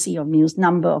frequency of meals,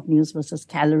 number of meals versus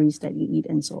calories that you eat,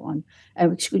 and so on.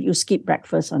 Should you skip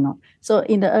breakfast or not? So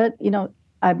in the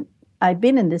I've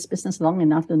been in this business long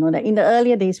enough to know that in the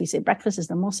earlier days we said breakfast is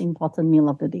the most important meal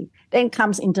of the day. Then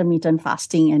comes intermittent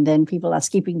fasting, and then people are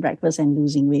skipping breakfast and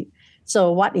losing weight.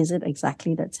 So what is it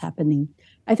exactly that's happening?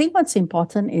 I think what's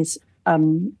important is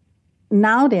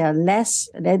now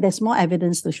there's more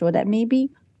evidence to show that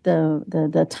maybe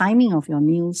the timing of your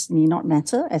meals may not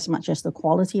matter as much as the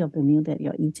quality of the meal that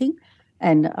you're eating,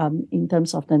 and in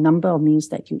terms of the number of meals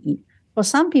that you eat. For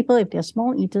some people, if they're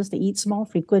small eaters, they eat small,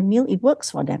 frequent meal, it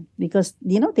works for them because,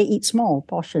 they eat small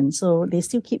portions. So they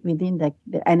still keep within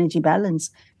the energy balance.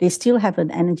 They still have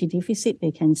an energy deficit.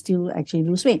 They can still actually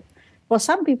lose weight. For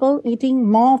some people,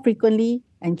 eating more frequently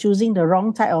and choosing the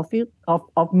wrong type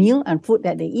of meal and food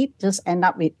that they eat just end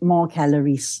up with more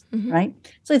calories, right?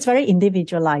 So it's very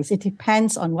individualized. It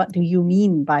depends on what do you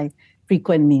mean by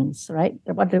frequent meals, right?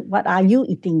 What are you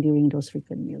eating during those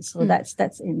frequent meals? So that's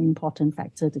an important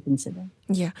factor to consider.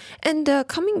 Yeah. And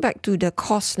coming back to the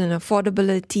cost and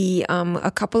affordability,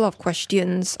 a couple of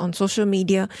questions on social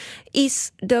media.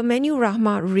 Is the Menu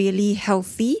Rahmah really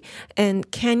healthy? And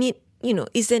can it,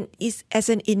 is as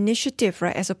an initiative,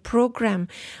 right, as a program,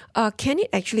 can it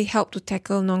actually help to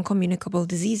tackle non-communicable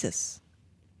diseases?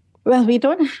 Well, we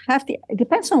don't have it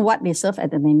depends on what they serve at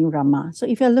the Menu Rahmah. So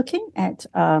if you're looking at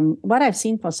what I've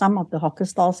seen for some of the hawker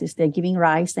stalls is they're giving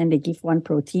rice and they give one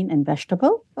protein and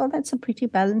vegetable. Well, that's a pretty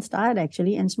balanced diet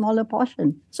actually, and smaller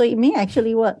portion. So it may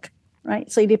actually work,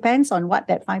 right? So it depends on what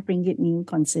that 5 ringgit meal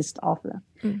consists of.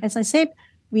 As I said,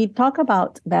 we talk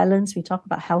about balance, we talk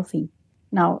about healthy.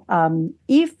 Now,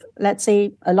 if, let's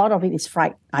say, a lot of it is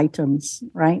fried items,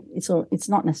 right? So it's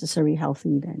not necessarily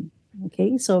healthy then,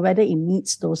 okay? So whether it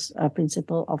meets those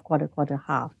principle of quarter,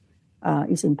 half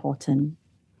is important.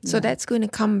 So that's going to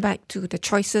come back to the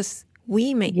choices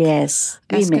we make as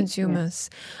consumers.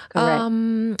 Yeah.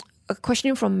 A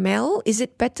question from Mel. Is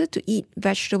it better to eat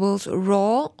vegetables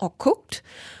raw or cooked?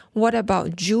 What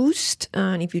about juiced?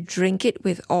 And if you drink it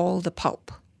with all the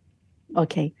pulp?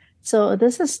 Okay. So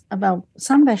this is about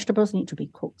some vegetables need to be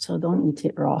cooked. So don't eat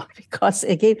it raw because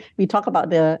again, we talked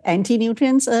about the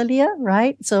anti-nutrients earlier,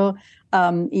 right? So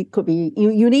it could be,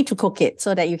 you need to cook it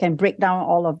so that you can break down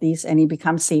all of these and it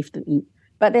becomes safe to eat.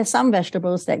 But there's some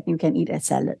vegetables that you can eat as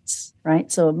salads,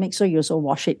 right? So make sure you also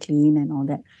wash it clean and all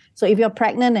that. So if you're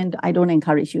pregnant, and I don't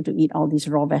encourage you to eat all these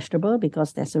raw vegetables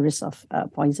because there's a risk of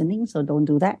poisoning, so don't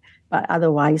do that. But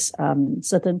otherwise,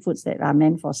 certain foods that are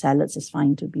meant for salads is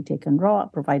fine to be taken raw,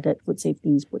 provided food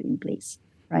safety is put in place,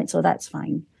 right? So that's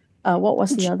fine. What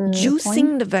was the other Juicing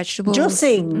point? The vegetables.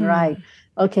 Juicing, right.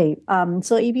 Okay.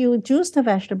 So if you juice the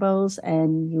vegetables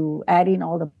and you add in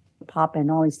all the pulp and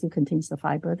all, it still contains the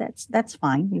fiber, that's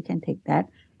fine. You can take that.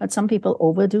 But some people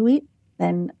overdo it.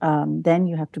 Then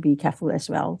you have to be careful as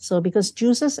well. So because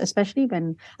juices, especially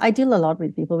when I deal a lot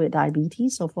with people with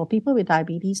diabetes. So for people with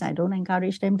diabetes, I don't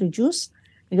encourage them to juice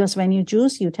because when you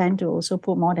juice, you tend to also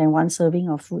put more than one serving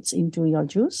of fruits into your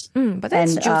juice. But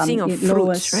that's juicing of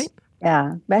fruits, right?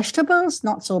 Yeah. Vegetables,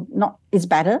 it's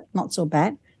better, not so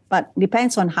bad. But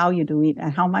depends on how you do it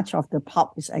and how much of the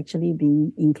pulp is actually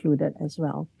being included as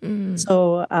well.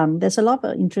 So there's a lot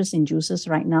of interest in juices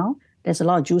right now. There's a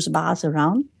lot of juice bars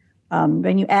around.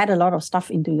 When you add a lot of stuff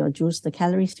into your juice, the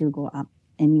calories still go up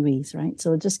anyways, right?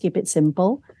 So just keep it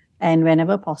simple. And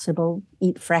whenever possible,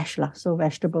 eat fresh. So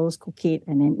vegetables, cook it,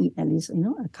 and then eat at least,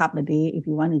 a cup a day. If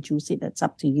you want to juice it, that's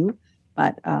up to you.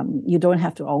 But you don't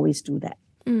have to always do that.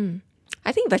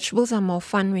 I think vegetables are more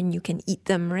fun when you can eat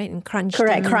them, right? And crunch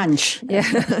Correct, them. crunch.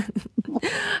 Yeah.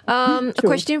 A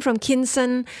question from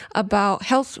Kinson about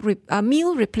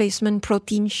meal replacement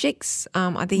protein shakes.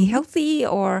 Are they healthy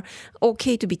or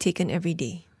okay to be taken every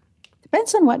day?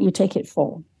 Depends on what you take it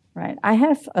for, right? I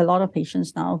have a lot of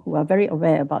patients now who are very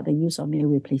aware about the use of meal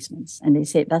replacements. And they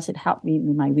say, does it help me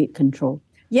with my weight control?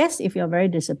 Yes, if you're very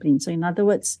disciplined. So in other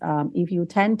words, if you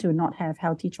tend to not have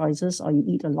healthy choices or you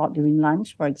eat a lot during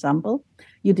lunch, for example,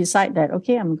 you decide that,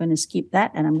 okay, I'm going to skip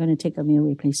that and I'm going to take a meal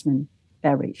replacement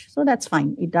beverage. So that's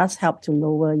fine. It does help to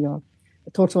lower your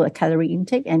total calorie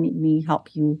intake and it may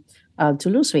help you to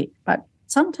lose weight. But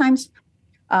sometimes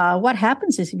what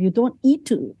happens is if you don't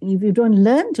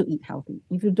learn to eat healthy,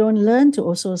 if you don't learn to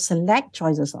also select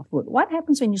choices of food, what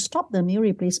happens when you stop the meal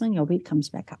replacement, your weight comes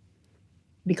back up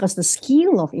because the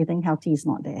skill of eating healthy is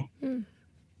not there,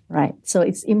 right? So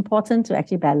it's important to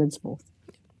actually balance both.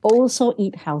 Also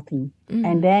eat healthy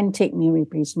and then take meal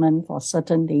replacement for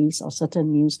certain days or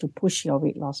certain meals to push your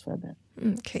weight loss further.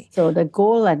 Okay. So the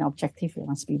goal and objective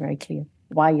must be very clear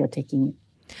why you're taking it.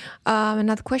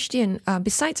 Another question,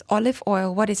 besides olive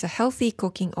oil, what is a healthy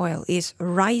cooking oil? Is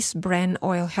rice bran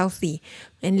oil healthy?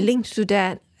 And linked to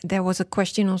that, there was a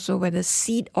question also whether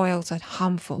seed oils are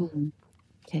harmful.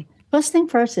 Okay. First thing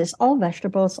first is all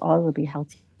vegetables oil will be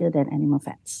healthier than animal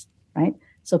fats, right?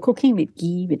 So cooking with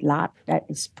ghee, with lard, that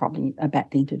is probably a bad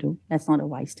thing to do. That's not a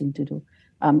wise thing to do.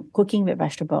 Cooking with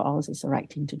vegetable oils is the right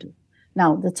thing to do.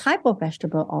 Now, the type of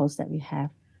vegetable oils that we have,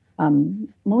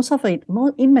 most of it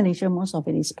in Malaysia, most of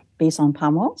it is based on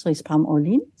palm oil. So it's palm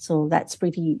olein. So that's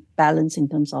pretty balanced in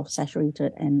terms of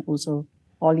saturated and also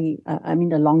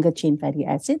the longer chain fatty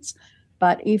acids.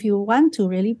 But if you want to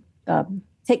really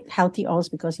take healthy oils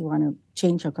because you want to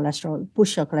change your cholesterol,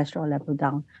 push your cholesterol level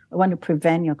down, or want to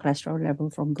prevent your cholesterol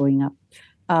level from going up,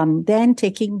 then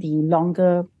taking the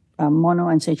longer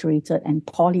monounsaturated and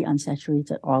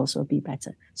polyunsaturated oils will be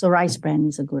better. So rice bran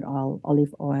is a good oil,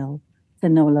 olive oil,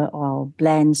 canola oil,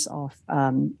 blends of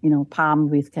palm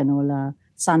with canola,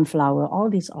 sunflower. All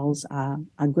these oils are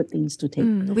good things to take.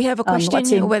 We have a question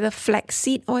here whether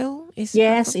flaxseed oil is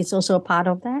yes, it's also a part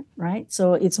of that, right?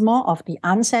 So it's more of the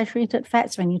unsaturated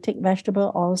fats when you take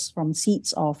vegetable oils from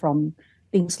seeds or from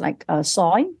things like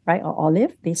soy, right, or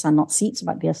olive. These are not seeds,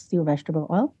 but they are still vegetable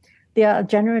oil. They are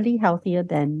generally healthier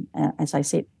than, as I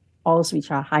said, oils which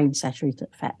are high in saturated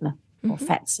fat or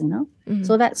fats,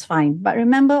 So that's fine. But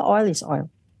remember, oil is oil,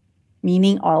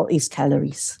 meaning oil is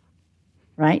calories,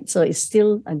 right? So it's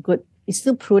still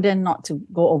prudent not to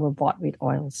go overboard with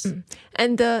oils.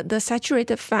 And the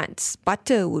saturated fats,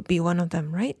 butter would be one of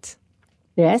them, right?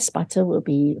 Yes, butter will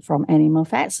be from animal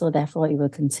fat, so therefore it will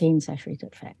contain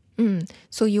saturated fat.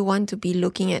 So you want to be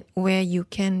looking at where you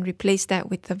can replace that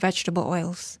with the vegetable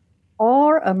oils.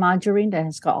 Or a margarine that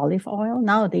has got olive oil.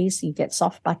 Nowadays, you get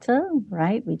soft butter,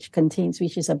 right, which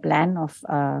is a blend of,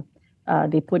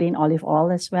 they put in olive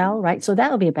oil as well, right? So that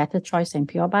will be a better choice than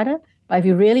pure butter. But if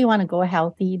you really want to go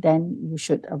healthy, then you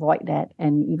should avoid that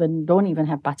and don't even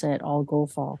have butter at all. Go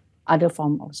for other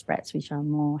form of spreads, which are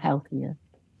more healthier.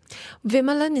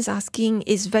 Vimalan is asking,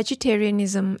 is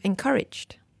vegetarianism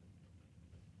encouraged?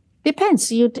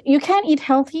 Depends. You can eat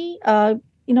healthy. I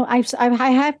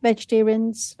have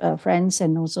vegetarians, friends,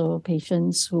 and also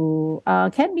patients who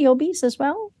can be obese as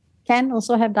well, can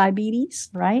also have diabetes,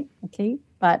 right? Okay.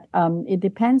 But it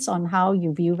depends on how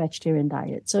you view vegetarian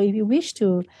diet. So if you wish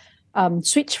to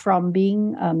switch from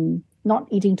being not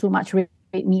eating too much red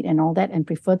meat and all that and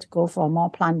prefer to go for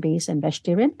more plant-based and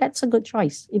vegetarian, that's a good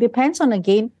choice. It depends on,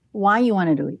 again, why you want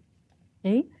to do it.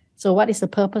 Okay. So what is the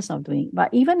purpose of doing it?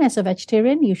 But even as a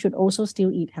vegetarian, you should also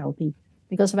still eat healthy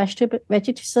because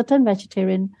certain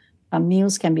vegetarian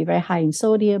meals can be very high in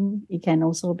sodium. It can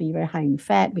also be very high in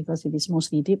fat because it is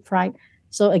mostly deep fried.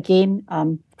 So again,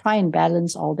 try and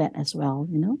balance all that as well,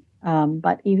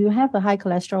 But if you have a high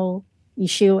cholesterol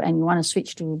issue and you want to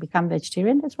switch to become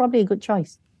vegetarian, that's probably a good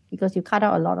choice because you cut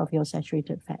out a lot of your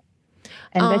saturated fat.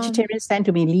 And vegetarians tend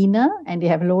to be leaner and they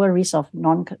have lower risk of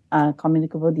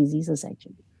non-communicable diseases,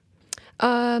 actually.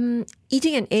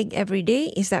 Eating an egg every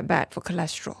day, is that bad for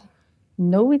cholesterol?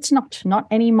 No, it's not. Not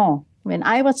anymore. When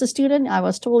I was a student, I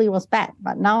was told it was bad.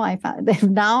 But now I found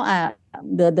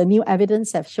the new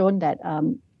evidence have shown that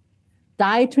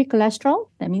dietary cholesterol,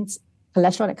 that means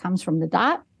cholesterol that comes from the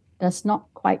diet, does not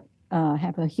quite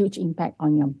have a huge impact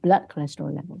on your blood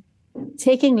cholesterol level.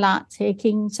 Taking lard,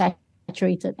 taking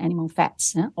saturated animal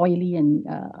fats, oily and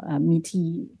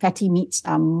fatty meats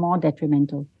are more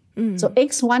detrimental. So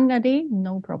eggs one a day,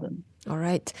 no problem. All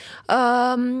right.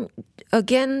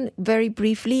 Again, very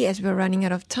briefly, as we're running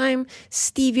out of time,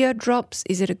 stevia drops,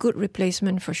 is it a good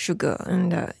replacement for sugar?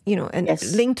 And,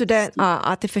 yes. Linked to that, are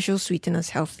artificial sweeteners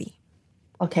healthy?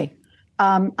 Okay.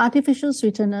 Artificial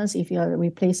sweeteners, if you're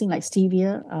replacing like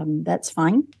stevia, that's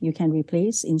fine. You can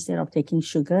replace instead of taking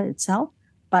sugar itself.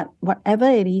 But whatever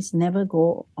it is, never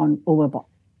go on overboard.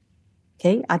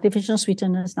 Okay, artificial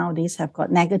sweeteners nowadays have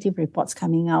got negative reports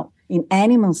coming out in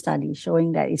animal studies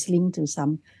showing that it's linked to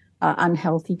some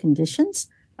unhealthy conditions.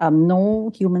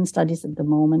 No human studies at the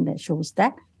moment that shows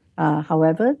that.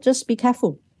 However, just be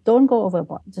careful. Don't go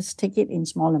overboard. Just take it in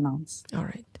small amounts. All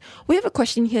right. We have a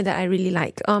question here that I really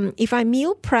like. If I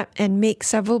meal prep and make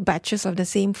several batches of the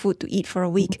same food to eat for a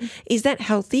week, is that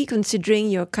healthy considering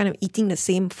you're kind of eating the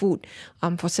same food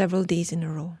for several days in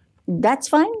a row? That's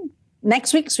fine.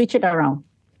 Next week, switch it around.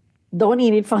 Don't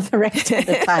eat it for the rest of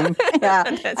the time. Yeah.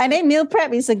 And then meal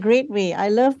prep is a great way. I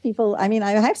love people. I mean,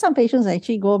 I have some patients that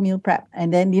actually go meal prep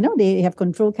and then, they have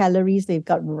controlled calories. They've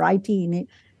got variety in it.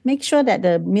 Make sure that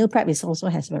the meal prep also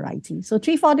has variety. So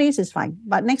 3-4 days is fine.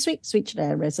 But next week, switch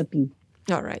the recipe.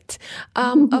 All right.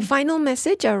 A final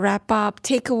message, a wrap-up,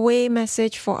 takeaway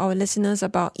message for our listeners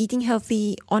about eating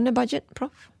healthy on a budget,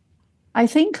 Prof? I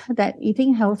think that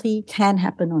eating healthy can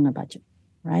happen on a budget,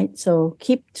 right? So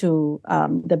keep to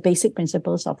the basic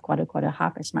principles of quarter,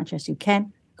 half as much as you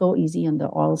can. Go easy on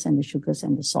the oils and the sugars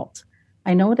and the salt.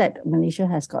 I know that Malaysia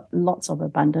has got lots of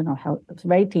abundant of health,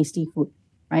 very tasty food,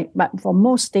 right? But for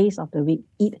most days of the week,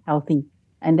 eat healthy.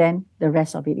 And then the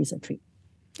rest of it is a treat.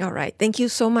 All right. Thank you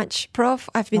so much, Prof.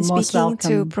 I've been speaking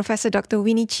to Professor Dr.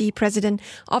 Winnie Chee, President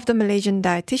of the Malaysian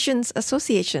Dietitians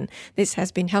Association. This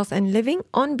has been Health and Living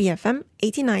on BFM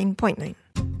 89.9.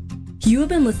 You have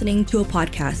been listening to a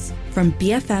podcast from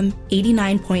BFM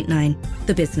 89.9,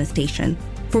 the business station.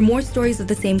 For more stories of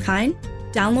the same kind,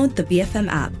 download the BFM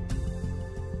app.